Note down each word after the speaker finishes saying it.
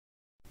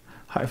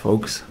Hi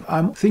folks,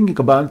 I'm thinking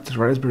about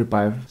Raspberry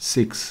Pi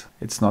 6.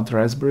 It's not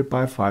Raspberry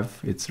Pi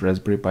 5, it's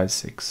Raspberry Pi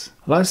 6.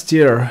 Last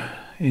year,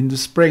 in the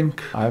spring,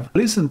 I've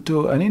listened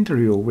to an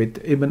interview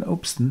with Ibn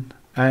Upston,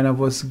 and I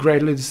was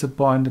greatly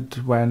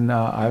disappointed when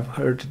I've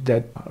heard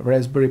that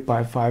Raspberry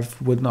Pi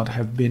 5 would not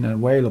have been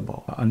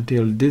available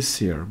until this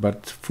year.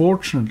 But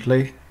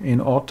fortunately, in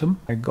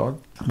autumn, I got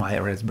my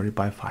Raspberry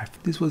Pi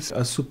 5. This was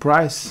a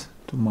surprise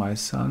to my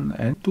son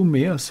and to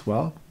me as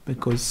well,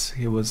 because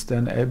he was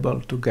then able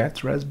to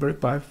get Raspberry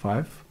Pi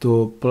 5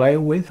 to play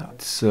with.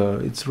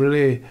 It's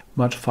really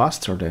much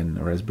faster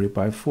than Raspberry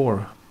Pi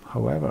 4.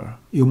 However,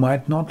 you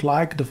might not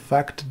like the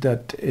fact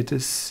that it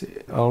is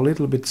a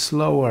little bit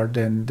slower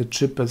than the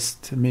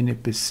cheapest mini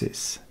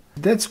PCs.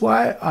 That's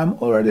why I'm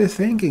already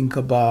thinking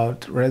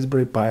about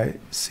Raspberry Pi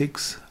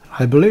 6.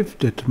 I believe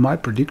that my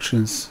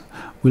predictions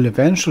will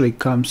eventually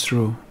come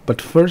through. But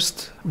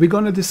first, we're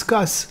gonna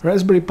discuss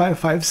Raspberry Pi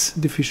 5's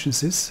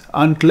deficiencies,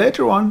 and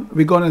later on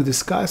we're gonna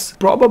discuss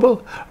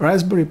probable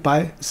Raspberry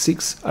Pi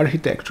 6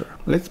 architecture.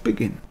 Let's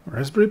begin.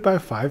 Raspberry Pi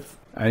 5,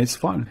 and it's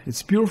fun.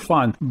 It's pure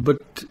fun.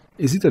 But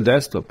is it a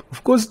desktop?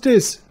 Of course it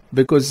is,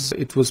 because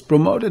it was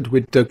promoted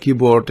with the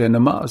keyboard and a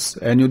mouse,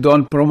 and you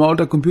don't promote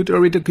a computer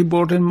with a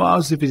keyboard and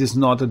mouse if it is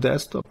not a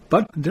desktop.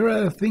 But there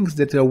are things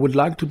that I would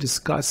like to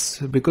discuss,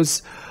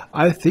 because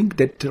I think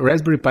that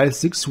Raspberry Pi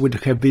 6 would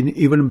have been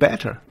even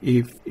better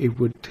if it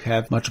would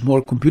have much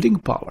more computing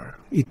power.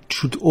 It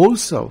should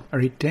also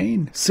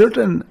retain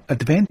certain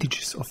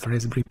advantages of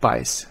Raspberry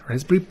Pis.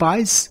 Raspberry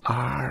Pis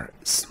are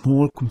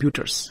small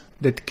computers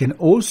that can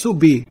also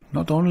be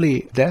not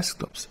only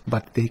desktops,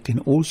 but they can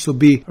also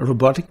be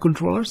robotic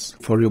controllers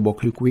for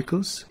robotic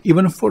vehicles,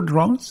 even for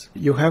drones.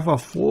 You have a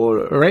full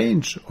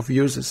range of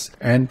uses,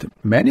 and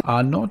many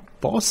are not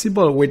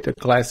possible with the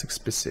classic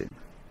PC.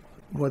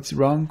 What's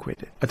wrong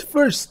with it? At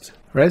first,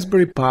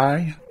 Raspberry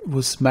Pi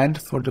was meant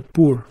for the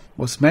poor,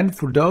 was meant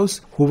for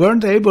those who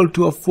weren't able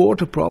to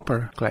afford a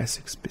proper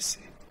classic PC.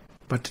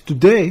 But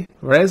today,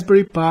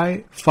 Raspberry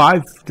Pi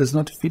 5 does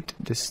not fit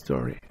this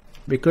story,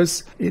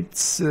 because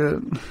it's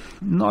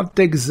not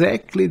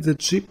exactly the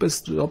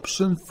cheapest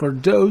option for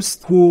those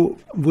who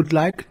would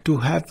like to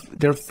have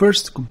their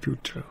first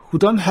computer, who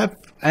don't have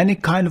any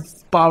kind of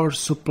power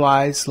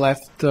supplies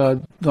left,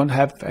 don't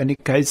have any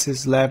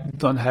cases left,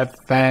 don't have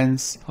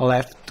fans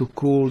left to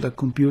cool the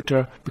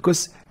computer.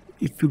 Because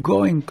if you're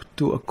going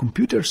to a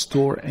computer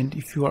store and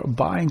if you are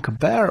buying a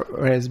bare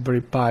Raspberry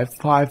Pi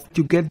 5,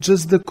 you get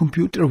just the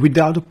computer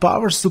without a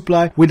power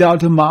supply,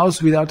 without a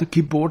mouse, without a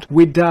keyboard,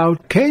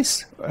 without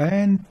case.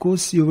 And of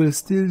course you will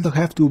still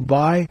have to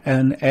buy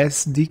an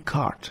SD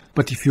card.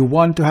 But if you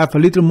want to have a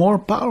little more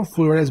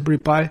powerful Raspberry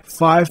Pi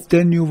 5,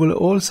 then you will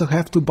also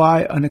have to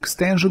buy an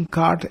extension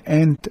card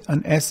and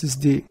an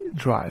SSD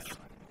drive.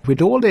 With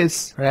all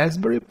this,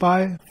 Raspberry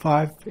Pi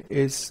 5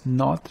 is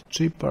not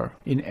cheaper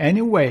in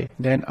any way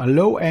than a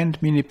low-end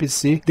mini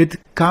PC that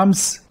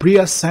comes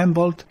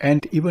pre-assembled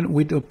and even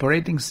with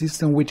operating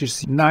system which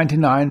is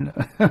 99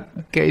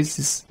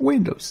 cases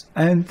Windows.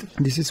 And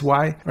this is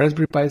why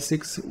Raspberry Pi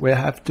 6 will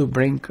have to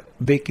bring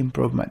big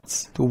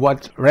improvements to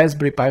what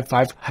Raspberry Pi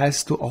 5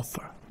 has to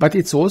offer. But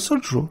it's also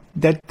true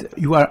that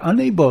you are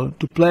unable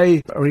to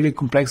play really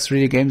complex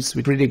 3D games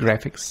with 3D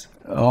graphics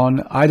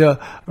on either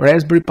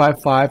Raspberry Pi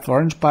 5,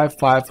 Orange Pi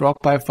 5, Rock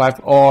Pi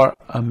 5 or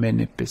a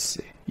mini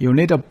PC. You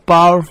need a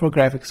powerful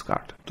graphics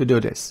card to do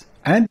this.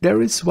 And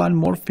there is one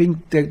more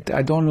thing that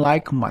I don't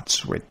like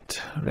much with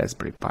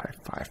Raspberry Pi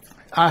 5.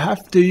 I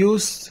have to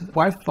use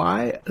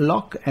Wi-Fi,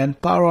 lock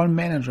and power on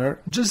manager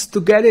just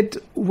to get it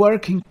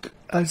working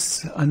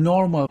as a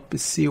normal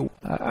PC.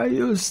 I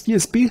use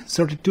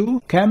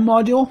ESP32 CAN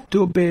module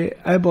to be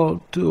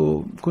able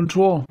to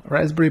control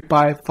Raspberry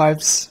Pi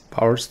 5's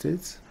power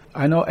states.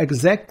 I know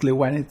exactly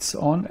when it's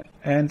on,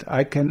 and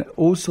I can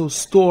also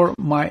store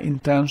my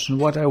intention,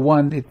 what I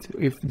want it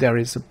if there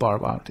is a power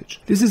outage.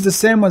 This is the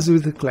same as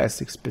with the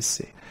classics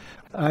PC.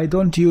 I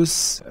don't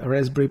use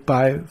Raspberry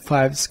Pi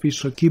 5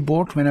 special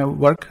keyboard when I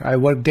work. I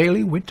work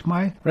daily with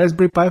my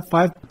Raspberry Pi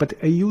 5, but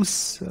I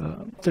use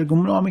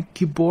ergonomic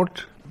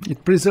keyboard.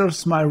 It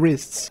preserves my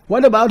wrists.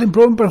 What about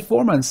improving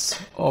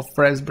performance of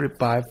Raspberry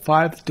Pi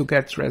 5 to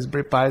get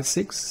Raspberry Pi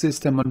 6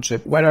 system on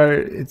chip?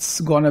 Whether it's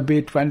gonna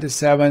be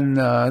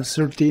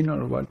 2713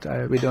 or what,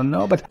 we don't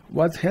know. But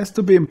what has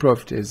to be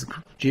improved is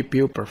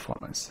GPU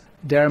performance.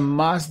 There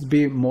must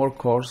be more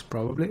cores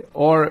probably,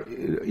 or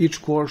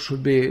each core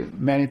should be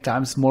many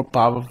times more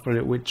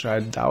powerful, which I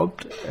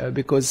doubt,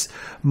 because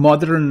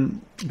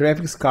modern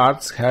graphics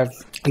cards have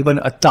even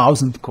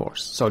 1,000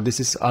 cores, so this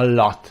is a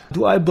lot.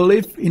 Do I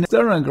believe in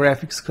external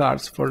graphics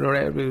cards for the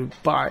Raspberry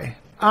Pi?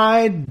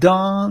 I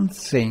don't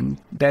think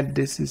that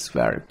this is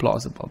very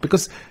plausible,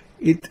 because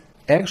it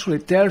actually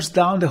tears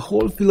down the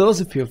whole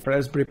philosophy of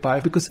Raspberry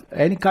Pi, because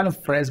any kind of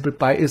Raspberry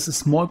Pi is a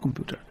small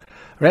computer.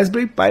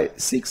 Raspberry Pi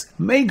 6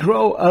 may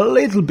grow a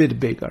little bit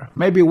bigger,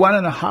 maybe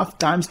 1.5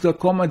 times to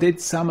accommodate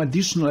some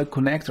additional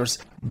connectors,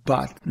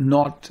 but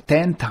not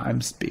 10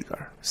 times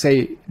bigger.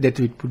 Say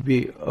that it would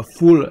be a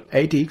full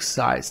ATX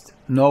sized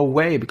No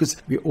way, because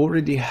we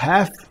already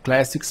have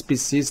classic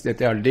PCs that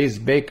are this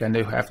big and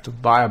you have to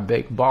buy a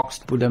big box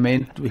to put them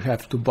in. We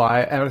have to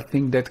buy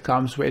everything that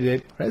comes with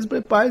it.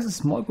 Raspberry Pi is a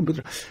small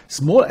computer,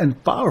 small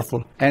and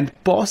powerful, and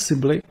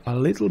possibly a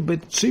little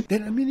bit cheaper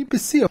than a mini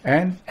PC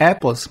and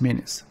Apple's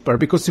minis,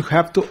 because you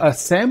have to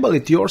assemble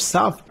it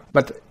yourself.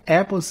 But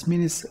Apple's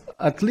minis,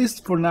 at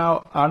least for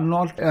now, are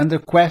not under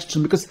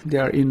question because they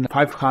are in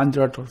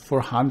 $500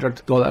 or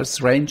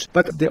 $400 range,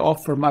 but they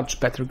offer much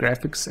better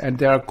graphics and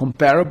they are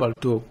comparable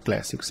to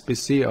classic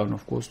PC and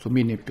of course to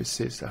mini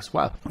PCs as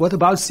well. What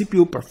about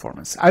CPU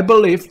performance? I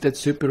believe that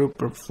CPU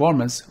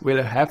performance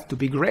will have to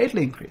be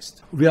greatly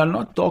increased. We are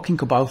not talking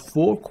about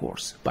 4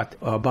 cores, but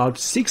about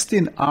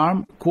 16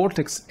 ARM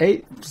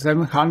Cortex-A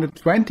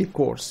 720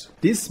 cores.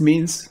 This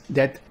means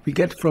that we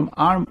get from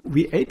ARM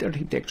v8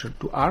 architecture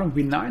to ARM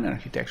v9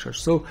 architecture.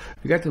 So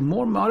we get a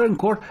more modern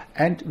core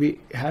and we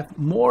have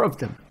more of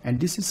them. And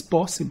this is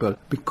possible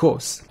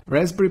because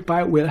Raspberry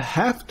Pi will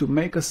have to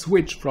make a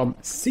switch from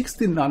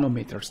 16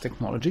 nanometers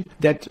technology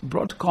that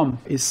Broadcom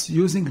is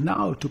using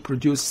now to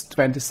produce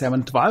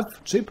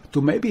 2712 chip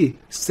to maybe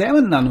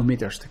 7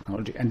 nanometers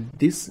technology. And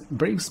this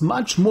brings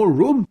much more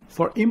room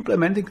for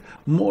implementing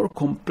more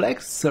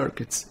complex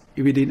circuits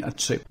within a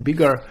chip.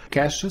 Bigger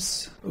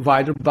caches,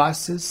 wider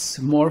buses,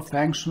 more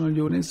functional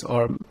units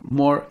or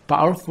more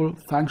powerful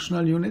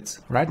functional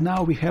units. Right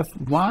now we have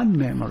one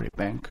memory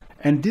bank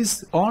and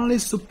this only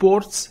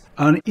supports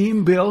an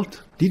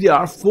inbuilt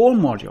DDR4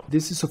 module.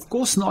 This is of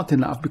course not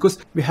enough because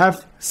we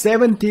have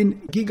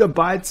 17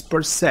 gigabytes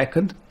per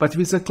second, but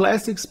with a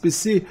classic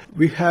PC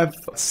we have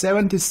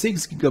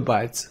 76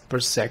 gigabytes per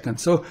second.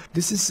 So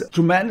this is a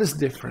tremendous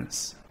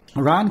difference.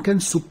 RAN can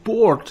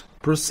support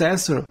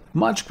processor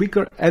much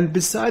quicker, and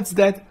besides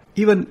that,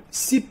 even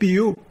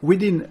CPU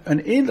within an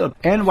Intel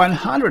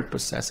N100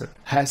 processor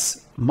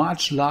has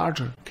much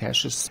larger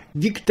caches.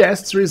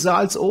 Geektest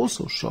results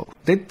also show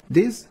that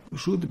this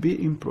should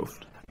be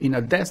improved. In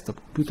a desktop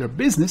computer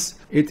business,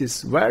 it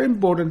is very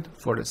important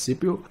for the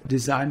CPU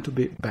design to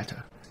be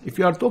better. If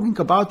you are talking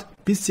about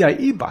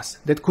PCIe bus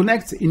that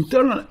connects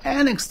internal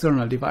and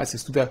external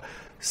devices to the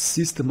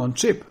system on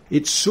chip,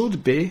 it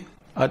should be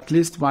at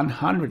least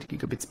 100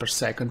 gigabits per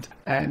second,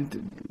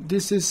 and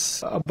this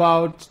is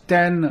about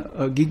 10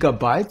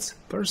 gigabytes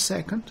per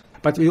second.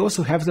 But we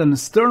also have an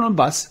external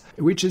bus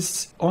which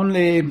is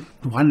only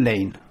one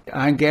lane.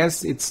 I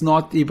guess it's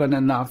not even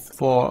enough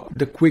for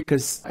the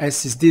quickest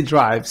SSD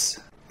drives.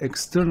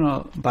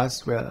 External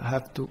bus will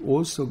have to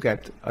also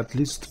get at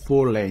least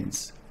 4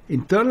 lanes.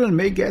 Internal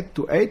may get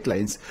to 8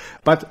 lanes,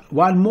 but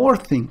one more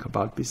thing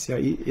about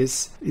PCIe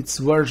is its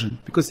version,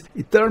 because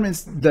it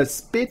determines the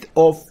speed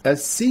of a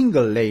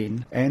single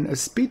lane, and a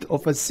speed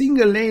of a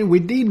single lane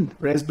within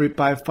Raspberry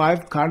Pi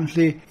 5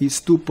 currently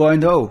is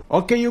 2.0.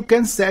 Okay, you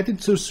can set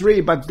it to 3,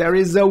 but there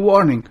is a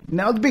warning,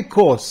 not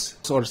because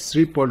or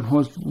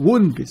 3.0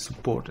 wouldn't be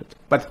supported,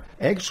 but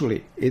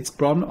actually it's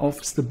problem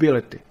of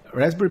stability.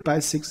 Raspberry Pi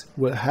 6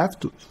 will have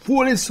to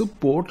fully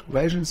support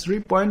version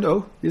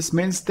 3.0. This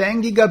means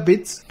 10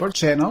 gigabits per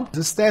channel as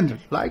a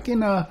standard, like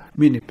in a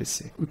mini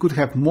PC. We could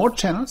have more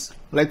channels,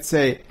 let's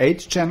say 8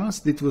 channels,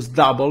 that was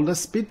double the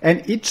speed,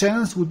 and each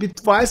channel would be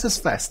twice as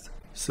fast.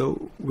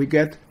 So we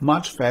get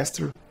much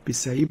faster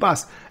PCIe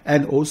bus,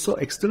 and also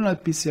external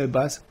PCIe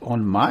bus,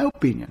 on my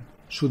opinion,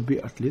 should be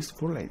at least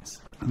 4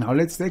 lanes. Now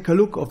let's take a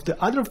look of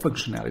the other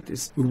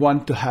functionalities we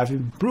want to have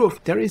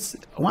improved. There is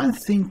one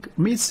thing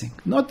missing,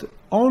 not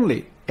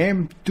only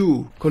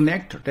M2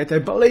 connector that I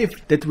believe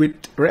that with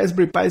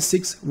Raspberry Pi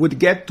 6 would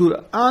get to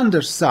the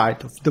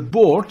underside of the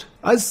board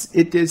as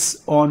it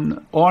is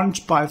on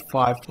Orange Pi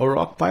 5 or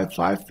Rock Pi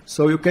 5.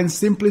 So you can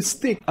simply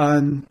stick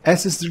an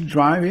SSD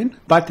drive in,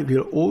 but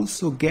we'll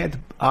also get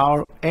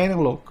our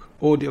analog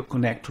audio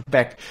connector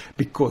back,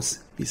 because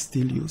we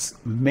still use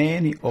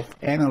many of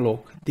analog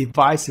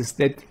devices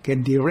that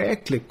can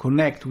directly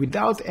connect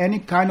without any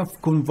kind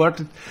of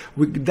converted,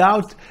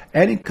 without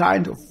any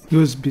kind of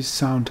USB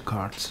sound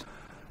cards.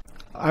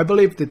 I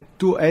believe that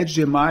 2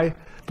 HDMI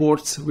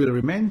ports will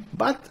remain,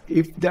 but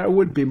if there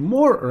would be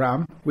more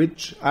RAM,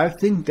 which I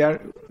think there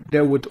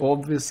would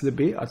obviously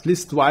be at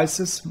least twice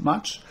as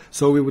much,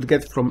 so we would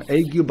get from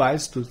 8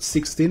 gigabytes to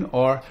 16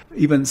 or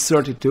even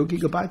 32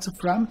 gigabytes of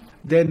RAM,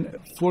 then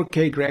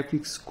 4K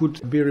graphics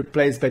could be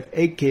replaced by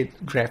 8K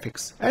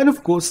graphics. And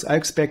of course, I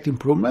expect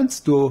improvements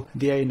to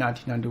the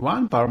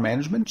A1991 power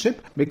management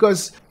chip,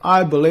 because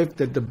I believe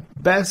that the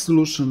best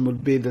solution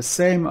would be the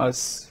same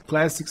as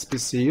classic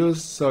PCUs.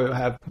 So you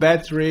have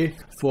battery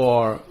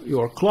for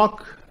your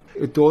clock.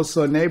 It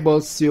also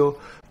enables you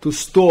to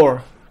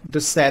store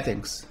the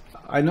settings.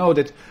 I know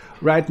that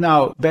right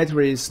now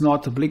battery is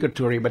not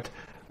obligatory, but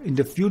in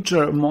the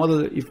future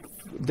model, if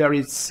there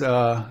is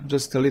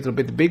just a little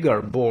bit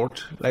bigger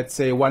board, let's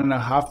say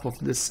 1.5 of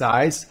the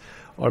size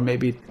or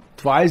maybe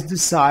twice the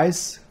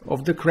size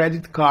of the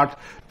credit card,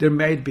 there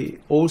may be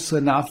also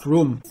enough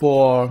room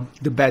for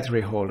the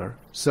battery holder.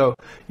 So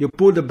you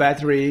put the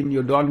battery in,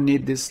 you don't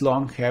need this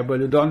long cable,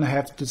 you don't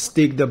have to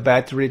stick the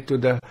battery to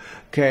the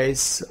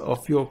case of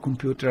your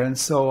computer and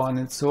so on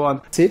and so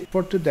on. That's it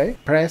for today.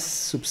 Press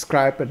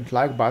subscribe and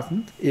like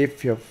button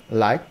if you've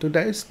liked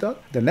today's stuff.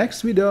 The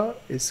next video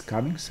is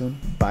coming soon.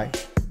 Bye.